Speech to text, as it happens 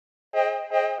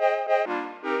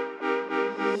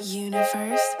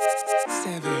Universe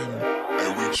 7.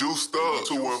 And we juiced up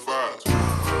 215.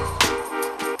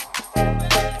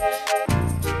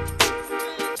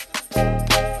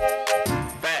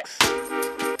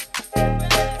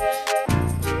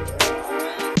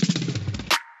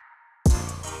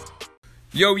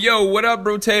 Yo, what up,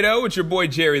 Brotato? It's your boy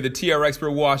Jerry, the TR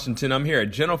Expert Washington. I'm here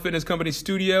at General Fitness Company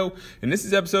Studio, and this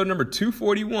is episode number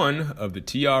 241 of the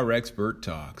TR Expert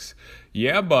Talks.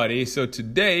 Yeah, buddy. So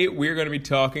today we're going to be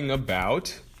talking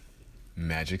about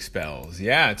magic spells.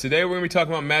 Yeah, today we're going to be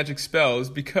talking about magic spells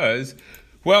because,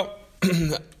 well,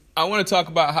 I want to talk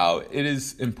about how it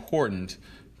is important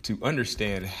to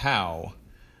understand how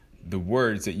the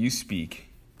words that you speak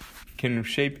can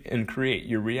shape and create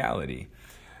your reality.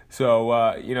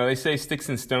 So, they say sticks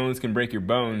and stones can break your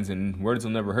bones and words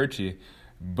will never hurt you.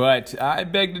 But I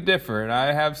beg to differ, and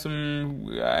I have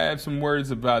some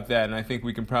words about that, and I think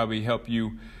we can probably help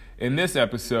you in this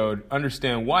episode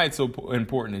understand why it's so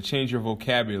important to change your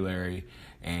vocabulary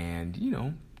and,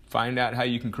 find out how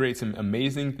you can create some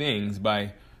amazing things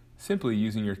by simply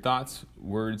using your thoughts,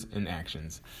 words, and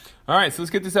actions. All right, so let's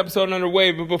get this episode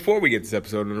underway. But before we get this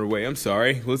episode underway, let's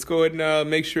go ahead and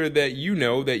make sure that you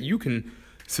know that you can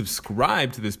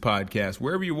subscribe to this podcast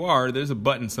wherever you are. There's a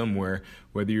button somewhere,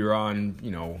 whether you're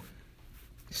on,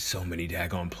 so many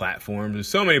daggone platforms. There's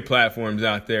so many platforms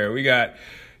out there. We got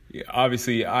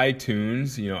obviously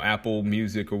iTunes, Apple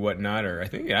Music or whatnot, or I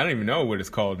don't even know what it's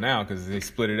called now because they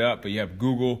split it up. But you have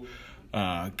Google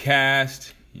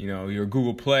Cast, your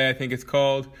Google Play, I think it's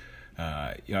called.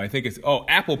 I think it's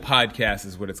Apple Podcasts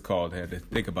is what it's called. I had to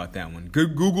think about that one.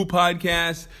 Good Google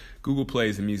Podcasts. Google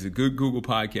plays the music. Good Google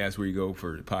Podcasts where you go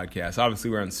for podcasts.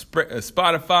 Obviously, we're on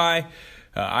Spotify.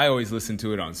 I always listen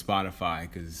to it on Spotify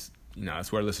because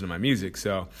that's where I listen to my music.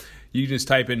 So you just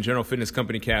type in General Fitness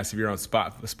Company Cast if you're on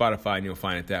Spotify, and you'll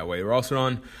find it that way. We're also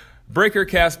on Breaker,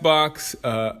 Castbox.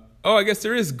 I guess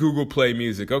there is Google Play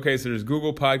Music. Okay, so there's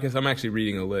Google Podcasts. I'm actually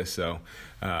reading a list, so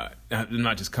I'm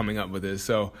not just coming up with this.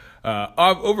 So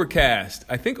Overcast.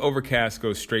 I think Overcast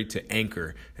goes straight to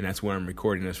Anchor, and that's where I'm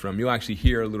recording this from. You'll actually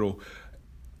hear a little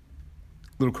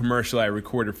commercial I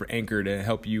recorded for Anchor to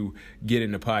help you get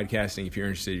into podcasting if you're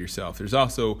interested yourself. There's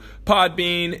also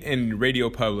Podbean and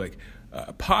Radio Public.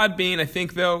 Podbean, I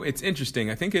think, though, it's interesting.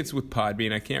 I think it's with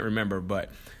Podbean. I can't remember, but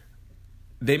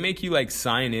they make you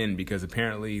sign in because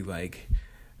apparently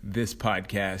this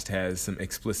podcast has some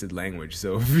explicit language.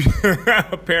 So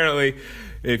apparently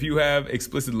if you have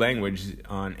explicit language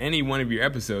on any one of your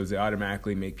episodes, they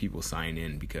automatically make people sign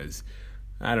in because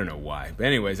I don't know why. But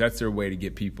anyways, that's their way to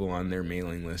get people on their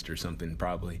mailing list or something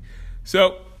probably.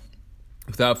 So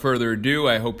without further ado,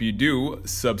 I hope you do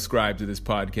subscribe to this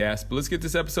podcast. But let's get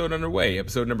this episode underway.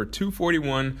 Episode number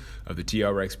 241 of the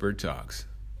TR Expert Talks.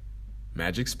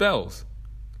 Magic spells.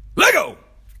 Lego!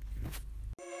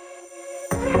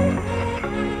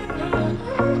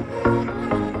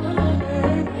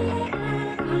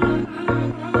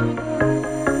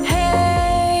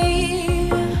 Hey,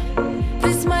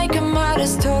 this might come out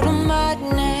as total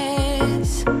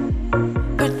madness,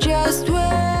 but just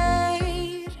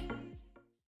wait.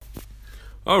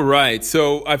 All right,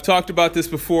 so I've talked about this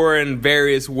before in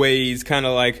various ways, kind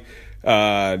of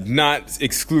not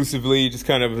exclusively, just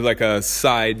kind of like a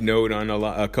side note on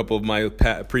a couple of my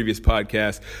previous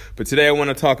podcasts. But today I want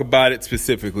to talk about it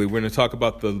specifically. We're going to talk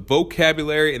about the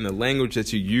vocabulary and the language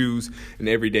that you use in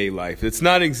everyday life. It's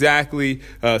not exactly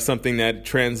something that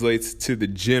translates to the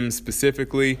gym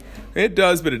specifically. It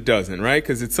does, but it doesn't, right?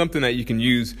 Because it's something that you can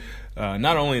use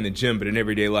not only in the gym, but in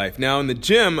everyday life. Now, in the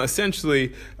gym,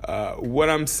 essentially, what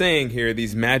I'm saying here,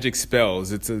 these magic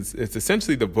spells, it's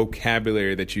essentially the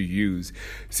vocabulary that you use.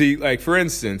 See, for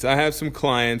instance, I have some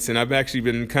clients, and I've actually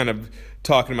been kind of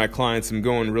talking to my clients and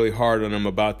going really hard on them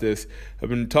about this. I've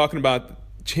been talking about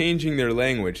changing their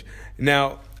language.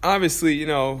 Now, obviously,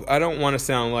 I don't want to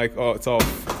sound like, oh,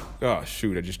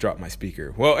 shoot, I just dropped my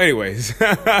speaker. Well, anyways,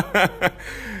 I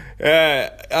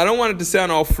don't want it to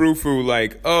sound all frou-frou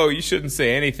you shouldn't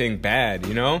say anything bad,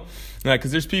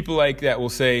 because there's people that will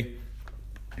say,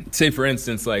 for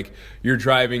instance, you're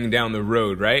driving down the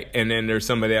road, right? And then there's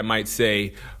somebody that might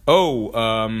say, watch,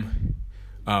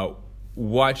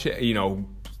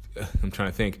 I'm trying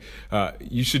to think,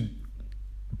 you should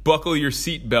buckle your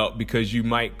seatbelt because you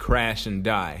might crash and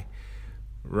die,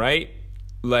 right?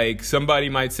 Somebody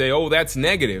might say, oh, that's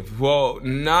negative. Well,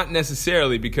 not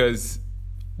necessarily, because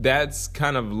that's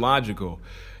kind of logical.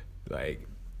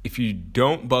 If you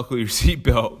don't buckle your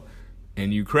seatbelt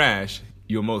and you crash,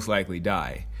 you'll most likely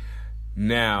die.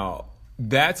 Now,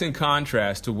 that's in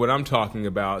contrast to what I'm talking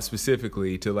about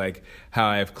specifically, to like how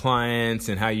I have clients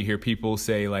and how you hear people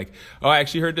say like, oh, I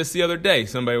actually heard this the other day.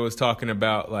 Somebody was talking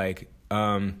about like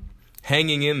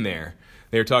hanging in there.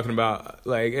 They were talking about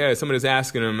like, yeah, somebody was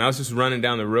asking them. I was just running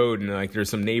down the road and like there's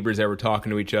some neighbors that were talking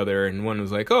to each other, and one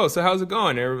was like, oh, so how's it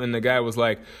going? And the guy was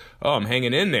like, oh, I'm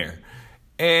hanging in there.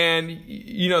 And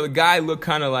you know, the guy looked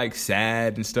kind of like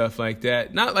sad and stuff like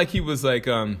that. Not like he was like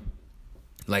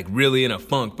really in a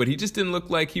funk, but he just didn't look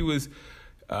like he was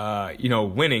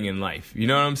winning in life. You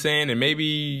know what I'm saying? And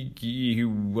maybe he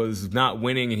was not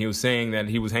winning, and he was saying that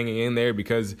he was hanging in there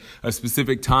because a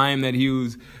specific time that he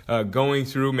was going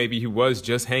through, maybe he was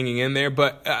just hanging in there.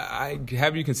 But I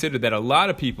have you considered that a lot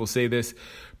of people say this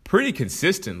pretty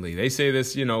consistently. They say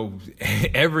this,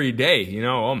 every day,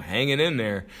 oh, I'm hanging in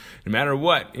there. No matter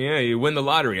what, you win the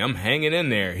lottery, I'm hanging in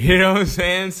there. You know what I'm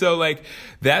saying? So like,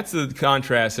 that's the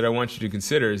contrast that I want you to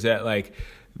consider, is that like,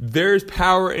 there's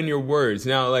power in your words.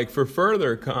 Now, like for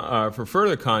further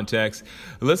context,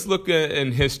 let's look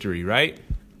in history, right?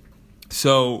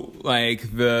 So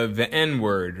like the N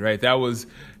word, right? That was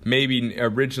maybe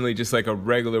originally just like a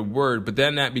regular word, but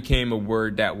then that became a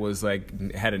word that was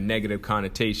like had a negative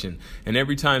connotation. And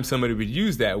every time somebody would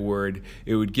use that word,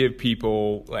 it would give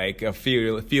people like a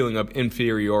feeling of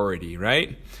inferiority,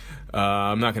 right?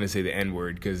 I'm not going to say the N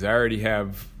word because I already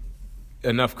have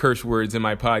enough curse words in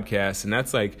my podcast, and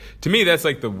that's like, to me, that's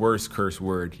like the worst curse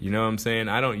word. You know what I'm saying?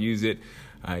 I don't use it.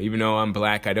 Even though I'm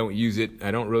black, I don't use it.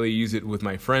 I don't really use it with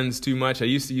my friends too much. I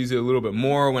used to use it a little bit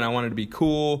more when I wanted to be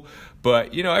cool.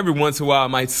 But, every once in a while I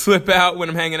might slip out when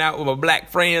I'm hanging out with my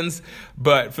black friends.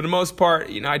 But for the most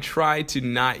part, I try to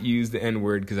not use the N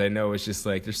word because I know it's just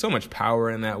like there's so much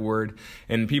power in that word.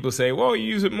 And people say, well, you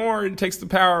use it more, it takes the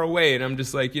power away. And I'm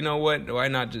just like, you know what? Why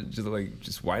not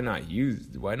why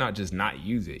not just not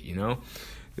use it,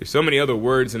 There's so many other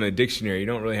words in a dictionary. You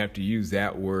don't really have to use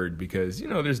that word because,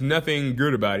 there's nothing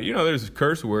good about it. There's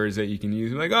curse words that you can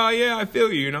use. Like, oh, yeah, I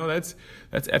feel you. That's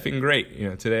effing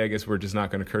great. Today I guess we're just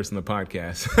not going to curse on the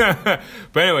podcast.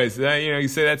 But anyways, you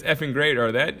say that's effing great,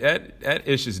 or that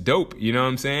ish is dope. You know what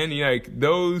I'm saying? Like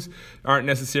those aren't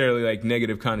necessarily like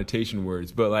negative connotation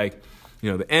words, but like,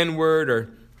 the N word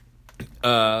or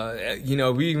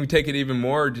we can take it even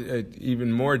more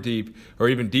deep or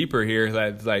even deeper here.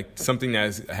 That's like something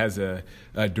that has a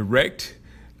direct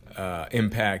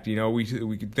impact.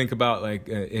 We could think about like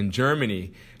in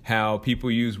Germany how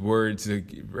people use words to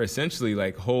essentially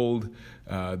like hold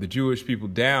the Jewish people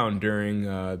down during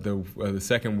the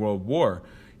Second World War.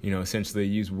 Essentially they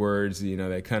use words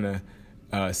that kind of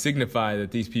signify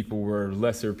that these people were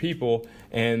lesser people,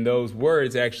 and those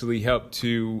words actually help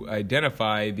to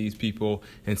identify these people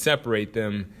and separate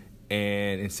them,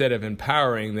 and instead of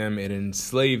empowering them, it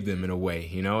enslaved them in a way.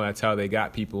 That's how they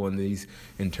got people in these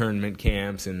internment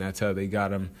camps, and that's how they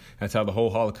got them. That's how the whole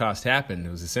Holocaust happened.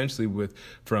 It was essentially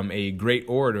from a great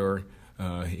orator,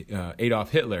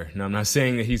 Adolf Hitler. Now, I'm not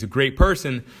saying that he's a great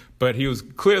person, but he was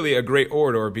clearly a great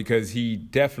orator because he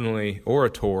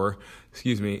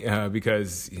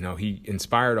because he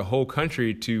inspired a whole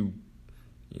country to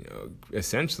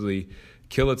essentially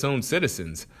kill its own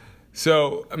citizens.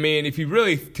 So I mean, if you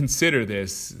really consider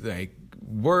this, like,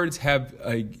 words have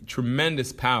a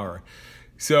tremendous power.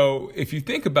 So if you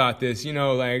think about this,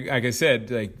 like I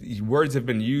said, like words have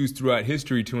been used throughout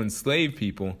history to enslave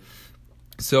people.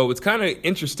 So it's kind of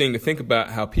interesting to think about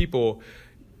how people,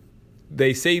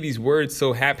 they say these words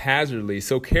so haphazardly,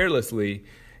 so carelessly,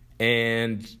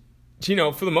 and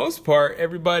for the most part,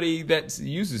 everybody that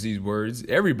uses these words,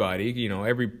 everybody,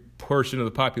 every portion of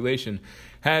the population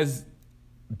has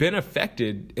been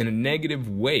affected in a negative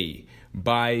way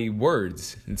by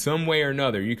words in some way or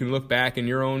another. You can look back in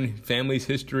your own family's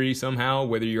history somehow,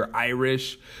 whether you're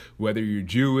Irish, whether you're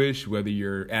Jewish, whether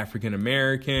you're African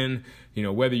American,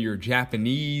 whether you're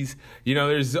Japanese,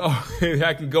 there's,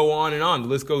 I can go on and on. The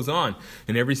list goes on.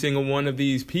 And every single one of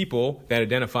these people that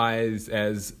identifies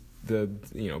as the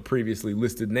previously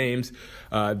listed names,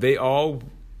 they all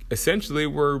essentially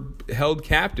were held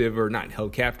captive, or not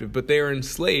held captive, but they are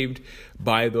enslaved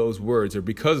by those words or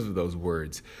because of those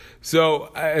words.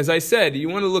 So as I said, you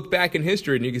want to look back in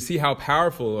history and you can see how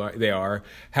powerful they are.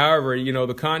 However,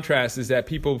 the contrast is that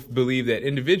people believe that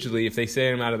individually, if they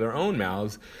say them out of their own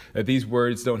mouths, that these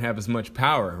words don't have as much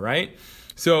power, right?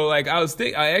 So like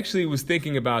I actually was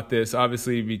thinking about this,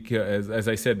 obviously, because as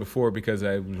I said before, because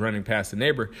I was running past a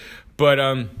neighbor, but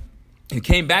it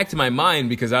came back to my mind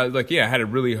because I was like, I had a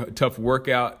really tough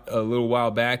workout a little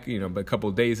while back, a couple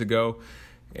of days ago,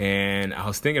 And I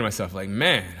was thinking to myself, like,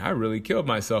 man, I really killed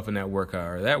myself in that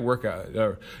workout.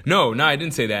 No, I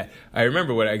didn't say that. I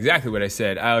remember exactly what I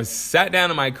said. I sat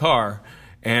down in my car,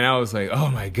 and I was like, oh,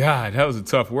 my God, that was a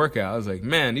tough workout. I was like,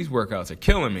 man, these workouts are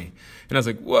killing me. And I was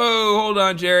like, whoa, hold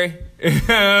on, Jerry.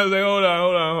 I was like, hold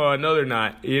on. No, they're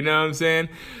not. You know what I'm saying?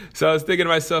 So I was thinking to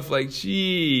myself, like,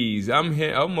 geez,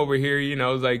 I'm over here,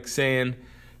 like saying,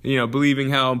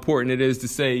 believing how important it is to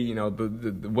say,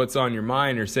 what's on your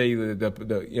mind, or say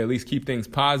at least keep things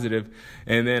positive.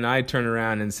 And then I turn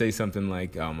around and say something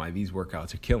like, oh my, these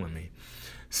workouts are killing me.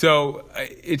 So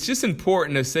it's just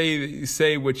important to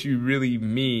say what you really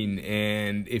mean.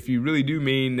 And if you really do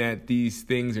mean that these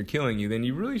things are killing you, then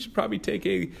you really should probably take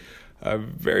a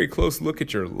very close look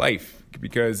at your life.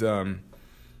 Because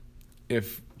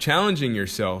if challenging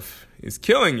yourself is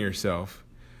killing yourself,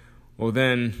 well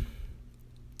then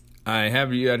I'd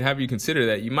have you consider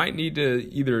that you might need to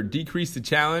either decrease the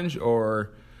challenge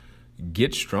or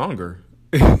get stronger.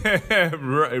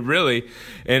 Really.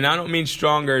 And I don't mean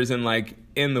stronger as in like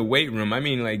in the weight room. I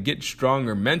mean like get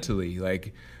stronger mentally.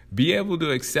 Like be able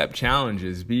to accept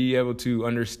challenges. Be able to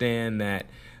understand that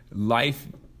life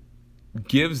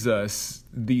gives us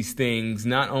these things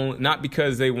not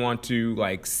because they want to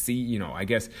like see, I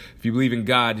guess if you believe in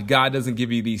God doesn't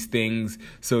give you these things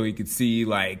so he could see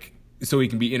so he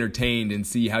can be entertained and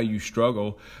see how you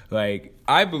struggle. Like,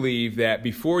 I believe that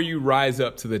before you rise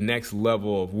up to the next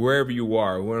level of wherever you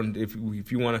are,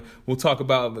 if you want to, we'll talk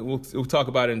about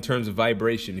it in terms of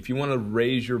vibration. If you want to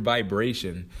raise your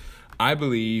vibration, I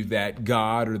believe that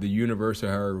God or the universe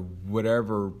or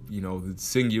whatever, the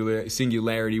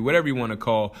singularity, whatever you want to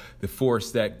call the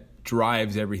force that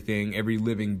drives everything, every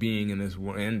living being in this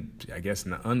world, and I guess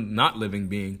not living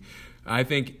being, I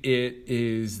think it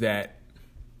is that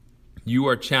you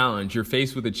are challenged. You're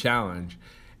faced with a challenge.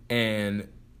 And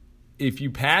if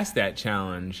you pass that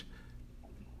challenge,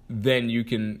 then you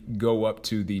can go up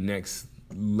to the next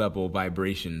level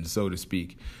vibration, so to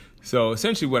speak. So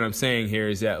essentially what I'm saying here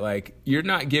is that like you're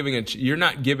not given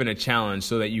a challenge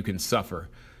so that you can suffer.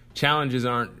 Challenges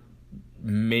aren't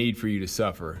made for you to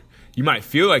suffer. You might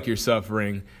feel like you're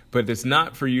suffering, but it's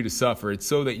not for you to suffer. It's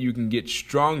so that you can get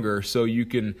stronger, so you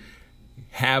can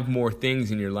have more things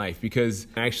in your life. Because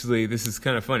actually, this is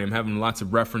kind of funny. I'm having lots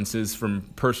of references from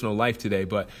personal life today,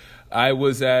 but I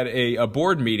was at a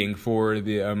board meeting for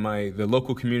the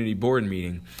local community board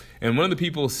meeting, and one of the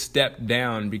people stepped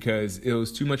down because it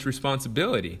was too much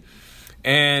responsibility.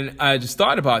 And I just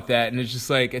thought about that, and it's just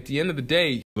like, at the end of the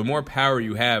day, the more power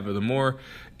you have or the more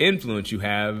influence you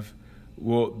have,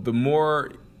 well, the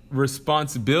more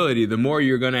responsibility, the more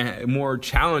more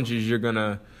challenges you're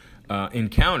gonna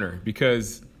encounter,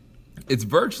 because it's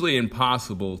virtually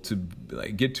impossible to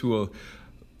get to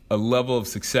a level of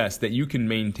success that you can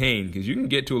maintain. Because you can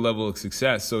get to a level of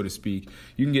success, so to speak,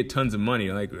 you can get tons of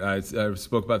money. Like I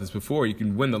spoke about this before, you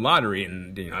can win the lottery,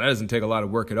 and that doesn't take a lot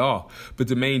of work at all. But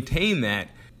to maintain that,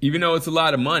 even though it's a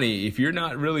lot of money, if you're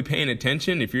not really paying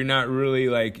attention, if you're not really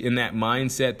in that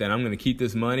mindset that I'm going to keep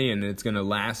this money and it's going to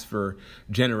last for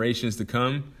generations to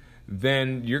come,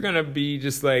 then you're going to be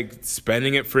just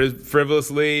spending it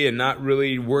frivolously and not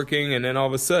really working. And then all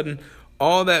of a sudden,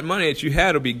 all that money that you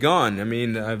had will be gone. I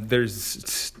mean,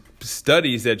 there's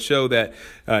studies that show that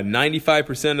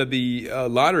 95% of the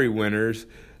lottery winners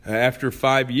after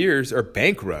 5 years are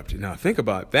bankrupt. Now, think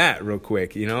about that real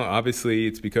quick. Obviously,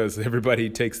 it's because everybody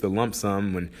takes the lump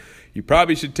sum when you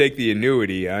probably should take the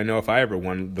annuity. I know if I ever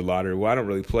won the lottery, well, I don't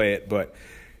really play it, but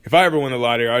if I ever won the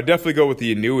lottery, I'd definitely go with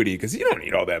the annuity, because you don't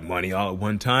need all that money all at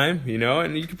one time,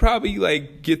 and you could probably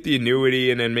get the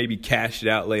annuity and then maybe cash it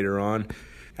out later on.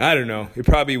 I don't know. It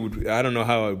probably would. I don't know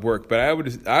how it would work, but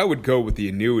I would go with the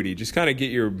annuity. Just kind of get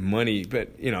your money,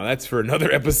 but that's for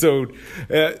another episode.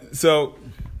 So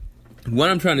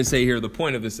what I'm trying to say here, the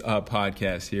point of this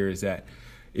podcast here is that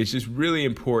it's just really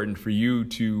important for you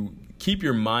to keep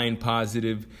your mind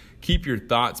positive, keep your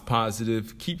thoughts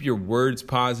positive, keep your words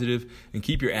positive, and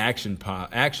keep your actions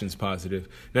positive.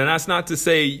 Now, that's not to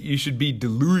say you should be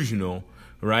delusional,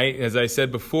 right? As I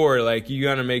said before, you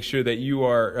got to make sure that you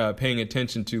are paying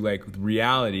attention to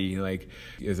reality.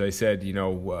 As I said,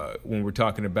 when we're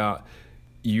talking about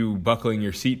you buckling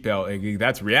your seatbelt,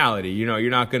 that's reality. You're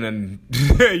not gonna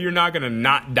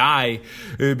not die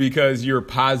because you're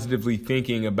positively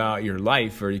thinking about your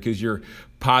life, or because you're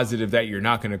positive that you're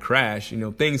not going to crash.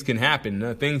 Things can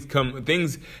happen.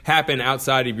 Things happen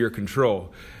outside of your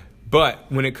control.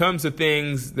 But when it comes to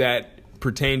things that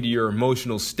pertain to your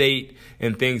emotional state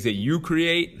and things that you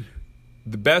create,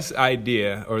 the best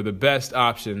idea or the best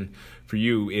option for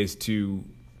you is to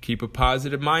keep a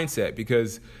positive mindset,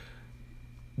 because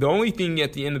the only thing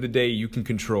at the end of the day you can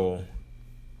control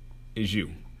is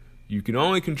you. You can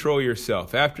only control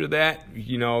yourself. After that,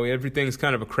 everything's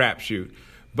kind of a crapshoot.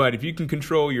 But if you can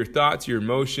control your thoughts, your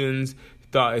emotions,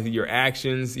 your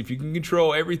actions, if you can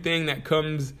control everything that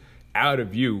comes out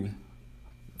of you,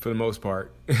 for the most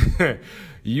part,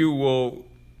 you will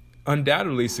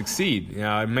undoubtedly succeed.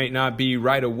 It might not be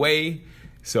right away,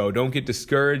 so don't get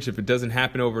discouraged if it doesn't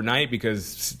happen overnight, because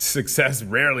success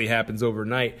rarely happens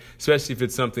overnight, especially if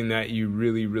it's something that you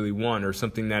really, really want, or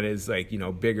something that is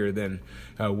bigger than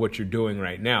what you're doing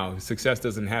right now. Success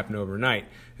doesn't happen overnight.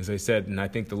 As I said, and I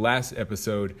think the last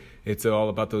episode, it's all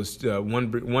about those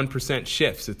 1%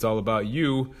 shifts. It's all about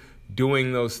you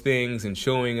doing those things and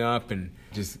showing up and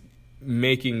just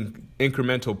making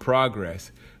incremental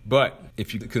progress. But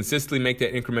if you consistently make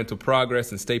that incremental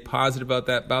progress and stay positive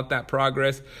about that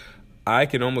progress, I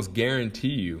can almost guarantee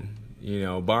you,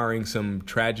 barring some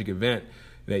tragic event,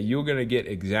 that you're going to get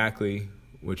exactly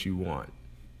what you want.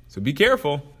 So be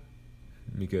careful,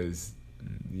 because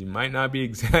you might not be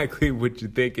exactly what you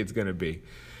think it's going to be.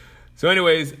 So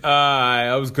anyways,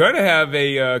 I was going to have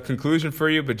a conclusion for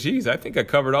you, but geez, I think I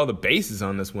covered all the bases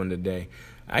on this one today.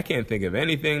 I can't think of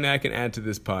anything that I can add to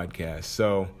this podcast.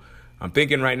 So I'm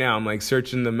thinking right now, I'm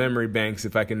searching the memory banks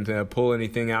if I can pull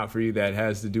anything out for you that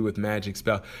has to do with magic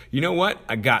spell. You know what?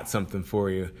 I got something for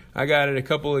you. I got a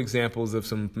couple examples of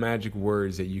some magic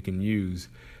words that you can use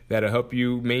that'll help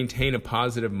you maintain a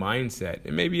positive mindset,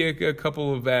 and maybe a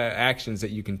couple of actions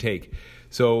that you can take.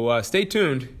 So stay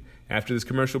tuned. After this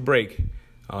commercial break,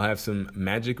 I'll have some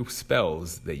magic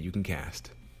spells that you can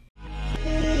cast.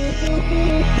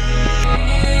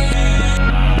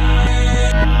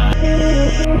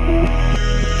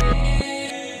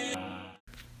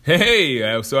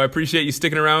 Hey, so I appreciate you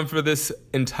sticking around for this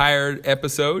entire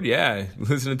episode. Yeah,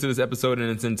 listening to this episode in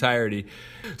its entirety.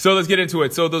 So let's get into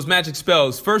it. So those magic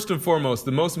spells, first and foremost,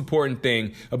 the most important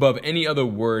thing above any other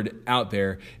word out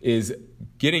there is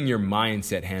getting your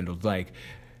mindset handled.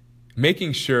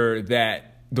 Making sure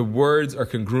that the words are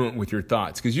congruent with your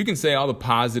thoughts. Because you can say all the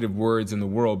positive words in the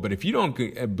world, but if you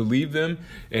don't believe them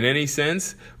in any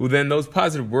sense, well, then those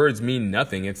positive words mean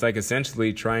nothing. It's like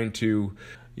essentially trying to,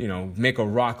 make a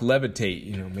rock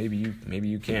levitate. Maybe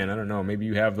you can. I don't know. Maybe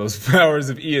you have those powers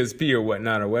of ESP or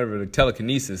whatnot, or whatever, the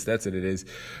telekinesis. That's what it is.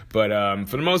 But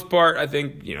for the most part, I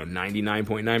think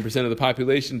 99.9% of the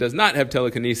population does not have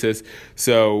telekinesis.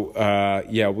 So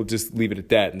we'll just leave it at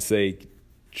that and say,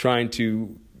 trying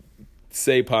to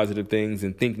say positive things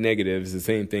and think negative is the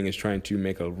same thing as trying to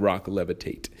make a rock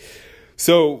levitate.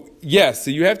 So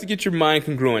so you have to get your mind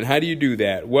congruent. How do you do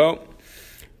that? Well,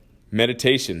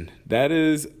 meditation. That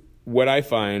is what I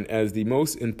find as the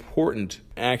most important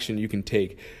action you can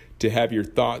take to have your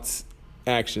thoughts,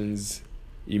 actions,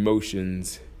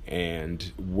 emotions, and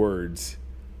words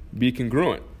be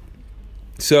congruent.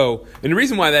 So, and the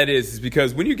reason why that is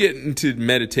because when you get into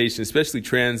meditation, especially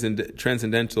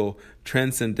transcendental,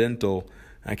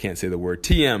 I can't say the word,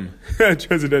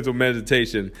 transcendental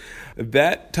meditation,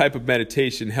 that type of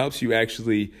meditation helps you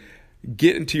actually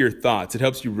get into your thoughts. It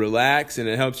helps you relax, and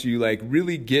it helps you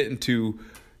really get into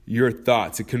your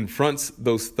thoughts. It confronts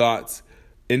those thoughts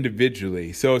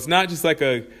individually. So it's not just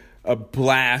a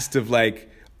blast of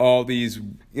all these,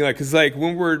 because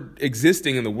when we're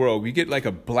existing in the world, we get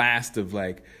a blast of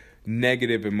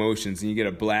negative emotions, and you get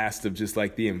a blast of just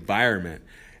the environment,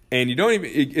 and you don't even,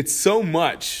 it's so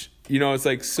much,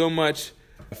 it's so much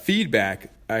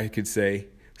feedback, I could say,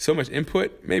 so much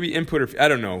input, maybe input, or I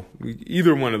don't know,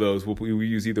 either one of those, we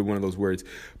use either one of those words,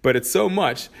 but it's so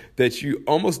much that you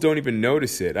almost don't even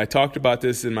notice it. I talked about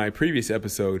this in my previous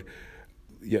episode,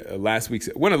 last week's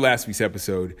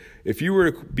episode. If you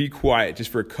were to be quiet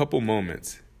just for a couple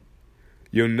moments,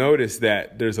 you'll notice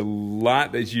that there's a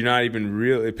lot that you're not even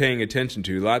really paying attention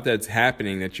to, a lot that's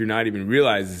happening that you're not even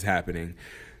realizing is happening.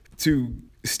 To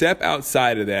step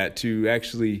outside of that, to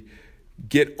actually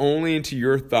get only into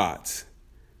your thoughts,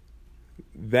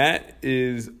 that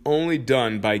is only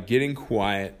done by getting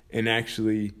quiet and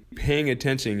actually paying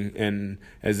attention, and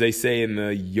as they say in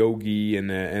the yogi and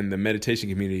the meditation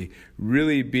community,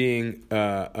 really being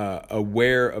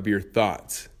aware of your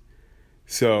thoughts,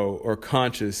 or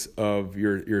conscious of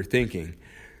your thinking.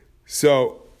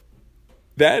 So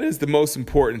that is the most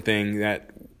important thing, that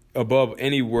above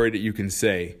any word that you can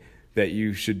say, that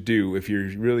you should do if you're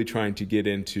really trying to get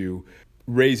into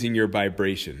raising your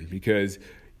vibration, because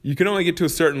you can only get to a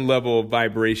certain level of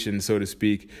vibration, so to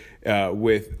speak,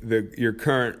 with your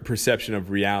current perception of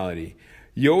reality.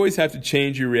 You always have to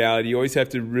change your reality. You always have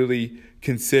to really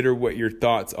consider what your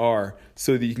thoughts are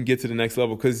so that you can get to the next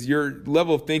level, because your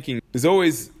level of thinking is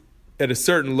always at a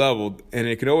certain level, and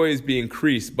it can always be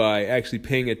increased by actually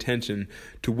paying attention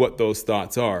to what those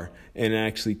thoughts are and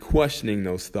actually questioning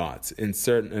those thoughts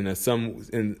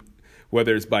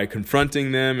whether it's by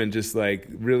confronting them and just like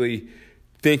really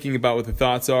thinking about what the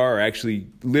thoughts are, or actually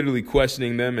literally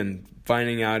questioning them and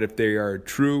finding out if they are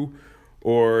true,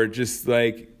 or just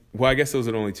like, well, I guess those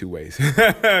are the only two ways,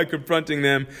 confronting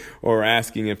them or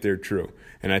asking if they're true.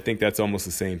 And I think that's almost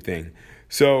the same thing.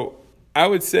 So I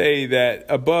would say that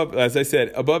above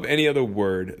any other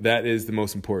word, that is the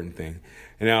most important thing.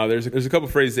 And now there's a couple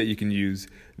phrases that you can use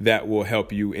that will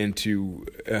help you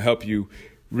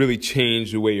really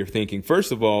change the way you're thinking.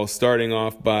 First of all, starting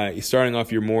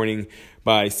off your morning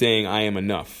by saying, I am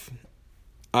enough.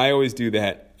 I always do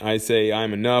that. I say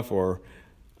I'm enough, or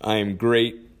I am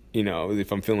great.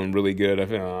 If I'm feeling really good, I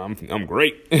feel I'm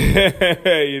great.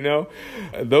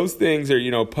 Those things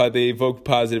are, they evoke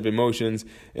positive emotions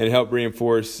and help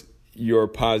reinforce your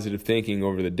positive thinking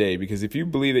over the day. Because if you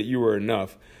believe that you are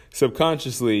enough,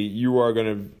 subconsciously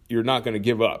you're not gonna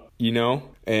give up.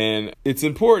 And it's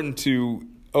important to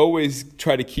always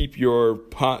try to keep your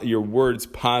words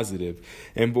positive.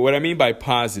 And what I mean by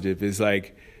positive is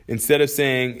like, instead of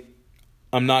saying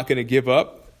I'm not gonna give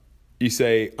up, you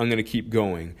say, I'm going to keep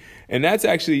going. And that's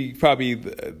actually probably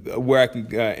where I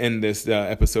can end this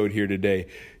episode here today,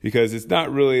 because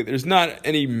there's not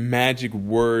any magic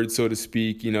word, so to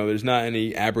speak. There's not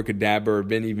any abracadabra or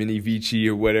veni vici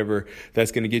or whatever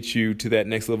that's going to get you to that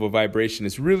next level of vibration.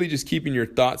 It's really just keeping your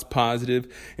thoughts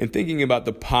positive and thinking about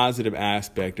the positive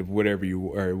aspect of whatever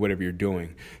you're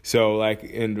doing. So like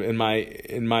in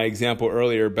my example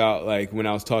earlier about like when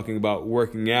I was talking about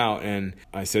working out, and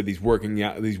I said these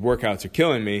workouts are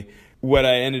killing me. What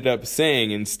I ended up saying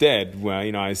instead,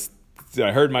 I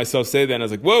heard myself say that, and I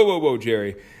was like, whoa,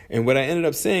 Jerry. And what I ended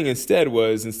up saying instead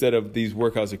of these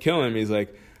workouts are killing me, is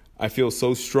like, I feel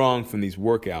so strong from these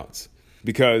workouts.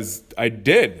 Because I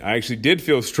actually did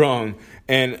feel strong.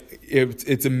 And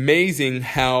it's amazing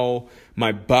how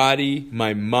my body,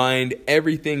 my mind,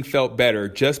 everything felt better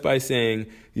just by saying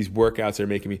these workouts are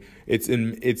making me.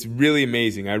 It's really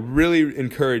amazing. I really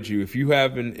encourage you, if you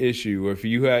have an issue, or if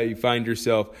you find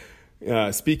yourself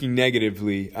speaking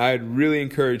negatively, I'd really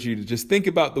encourage you to just think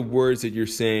about the words that you're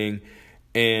saying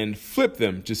and flip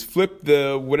them. Just flip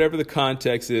whatever the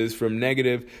context is from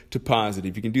negative to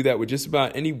positive. You can do that with just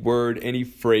about any word, any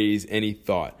phrase, any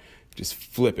thought. Just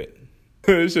flip it.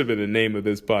 This should have been the name of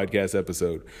this podcast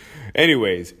episode.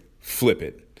 Anyways, flip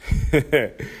it.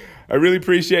 I really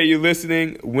appreciate you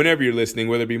listening, whenever you're listening,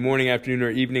 whether it be morning, afternoon,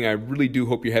 or evening. I really do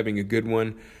hope you're having a good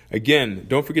one. Again,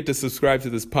 don't forget to subscribe to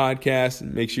this podcast.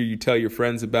 Make sure you tell your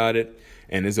friends about it.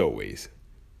 And as always,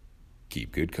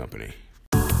 keep good company.